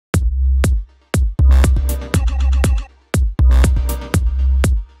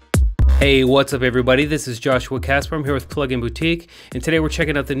Hey, what's up everybody? This is Joshua Casper. I'm here with Plugin Boutique, and today we're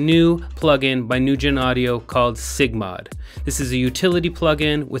checking out the new plugin by Nugen Audio called Sigmod. This is a utility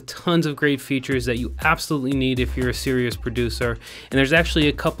plugin with tons of great features that you absolutely need if you're a serious producer, and there's actually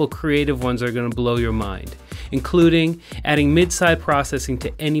a couple creative ones that are going to blow your mind, including adding mid-side processing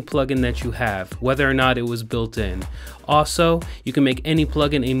to any plugin that you have, whether or not it was built in. Also, you can make any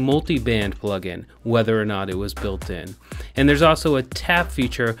plugin a multi-band plugin, whether or not it was built in. And there's also a tap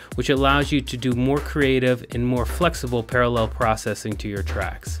feature which allows you to do more creative and more flexible parallel processing to your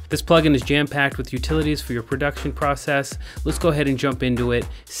tracks. This plugin is jam-packed with utilities for your production process. Let's go ahead and jump into it.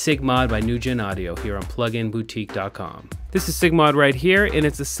 Sigmod by Nugen Audio here on pluginboutique.com. This is Sigmod right here, and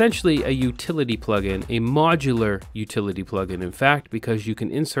it's essentially a utility plugin, a modular utility plugin, in fact, because you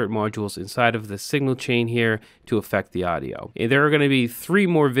can insert modules inside of the signal chain here to affect the audio. There are going to be 3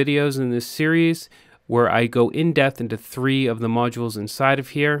 more videos in this series where I go in depth into 3 of the modules inside of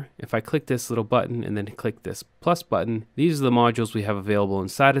here. If I click this little button and then click this plus button, these are the modules we have available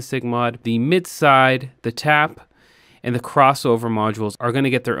inside of Sigmod. The mid-side, the tap, and the crossover modules are going to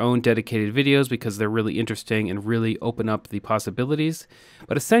get their own dedicated videos because they're really interesting and really open up the possibilities.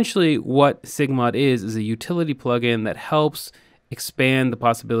 But essentially what Sigmod is a utility plugin that helps expand the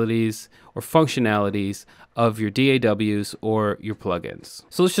possibilities or functionalities of your DAWs or your plugins.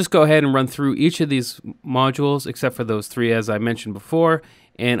 So let's just go ahead and run through each of these modules except for those 3 as I mentioned before,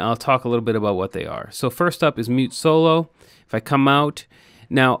 and I'll talk a little bit about what they are. So first up is mute solo. If I come out,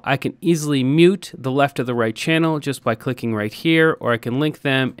 now I can easily mute the left or the right channel just by clicking right here, or I can link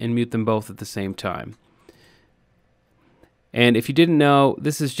them and mute them both at the same time. And if you didn't know,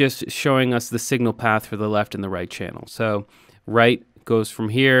 this is just showing us the signal path for the left and the right channel. So right goes from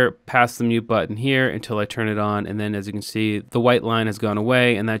here past the mute button here until I turn it on, and then as you can see the white line has gone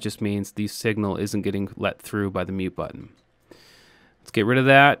away, and that just means the signal isn't getting let through by the mute button. Let's get rid of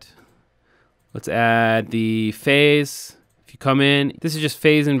that. Let's add the phase. If you come in, this is just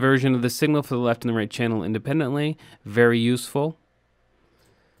phase inversion of the signal for the left and the right channel independently. Very useful.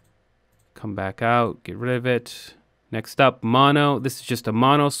 Come back out, get rid of it. Next up, mono. This is just a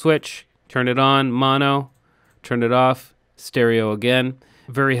mono switch. Turn it on, mono. Turn it off, stereo again.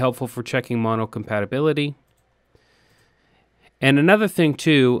 Very helpful for checking mono compatibility. And another thing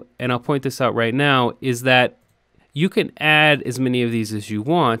too, and I'll point this out right now, is that you can add as many of these as you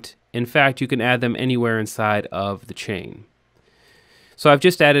want. In fact, you can add them anywhere inside of the chain. So I've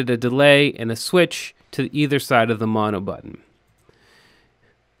just added a delay and a switch to either side of the mono button.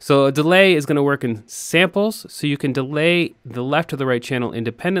 So a delay is going to work in samples, so you can delay the left or the right channel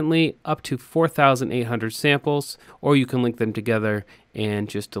independently up to 4,800 samples, or you can link them together and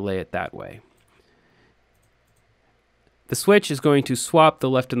just delay it that way. The switch is going to swap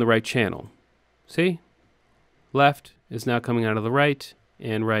the left and the right channel. See? Left is now coming out of the right,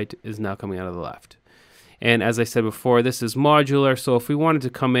 and right is now coming out of the left. And as I said before, this is modular, so if we wanted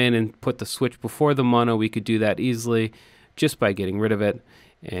to come in and put the switch before the mono, we could do that easily just by getting rid of it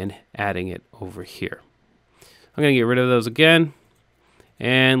and adding it over here. I'm going to get rid of those again,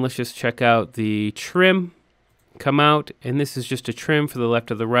 and let's just check out the trim. Come out, and this is just a trim for the left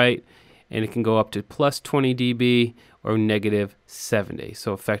or the right, and it can go up to plus 20 dB or negative 70,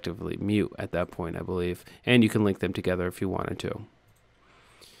 so effectively mute at that point, I believe, and you can link them together if you wanted to.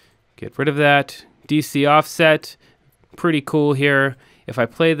 Get rid of that. DC offset, pretty cool here. If I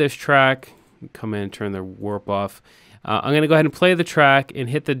play this track, come in and turn the warp off. I'm going to go ahead and play the track and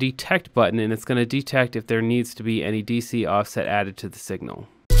hit the detect button, and it's going to detect if there needs to be any DC offset added to the signal.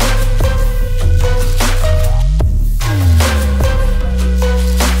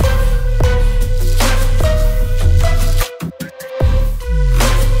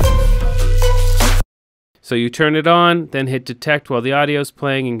 So you turn it on, then hit detect while the audio is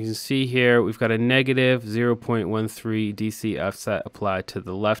playing, and you can see here we've got a negative 0.13 DC offset applied to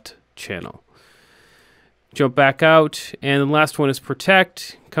the left channel. Jump back out, and the last one is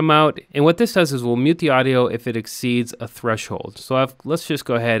protect. Come out, and what this does is we'll mute the audio if it exceeds a threshold. So let's just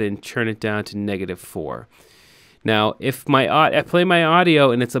go ahead and turn it down to -4. Now, if I play my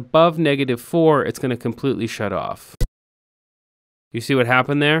audio and it's above -4, it's going to completely shut off. You see what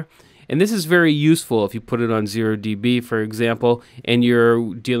happened there? And this is very useful if you put it on 0 dB, for example, and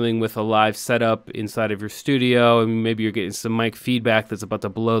you're dealing with a live setup inside of your studio, and maybe you're getting some mic feedback that's about to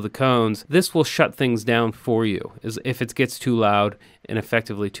blow the cones. This will shut things down for you if it gets too loud and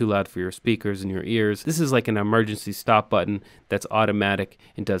effectively too loud for your speakers and your ears. This is like an emergency stop button that's automatic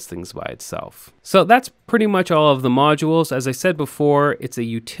and does things by itself. So that's pretty much all of the modules. As I said before, it's a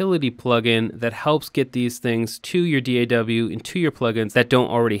utility plugin that helps get these things to your DAW and to your plugins that don't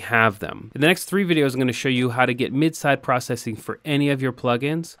already have them. In the next 3 videos, I'm going to show you how to get mid-side processing for any of your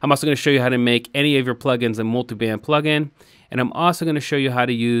plugins. I'm also going to show you how to make any of your plugins a multi-band plugin. And I'm also going to show you how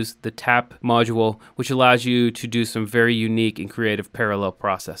to use the tap module, which allows you to do some very unique and creative parallel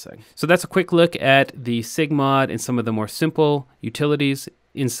processing. So that's a quick look at the Sigmod and some of the more simple utilities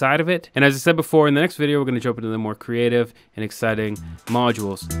inside of it. And as I said before, in the next video, we're going to jump into the more creative and exciting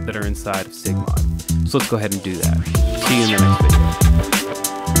modules that are inside of Sigmod. So let's go ahead and do that. See you in the next video.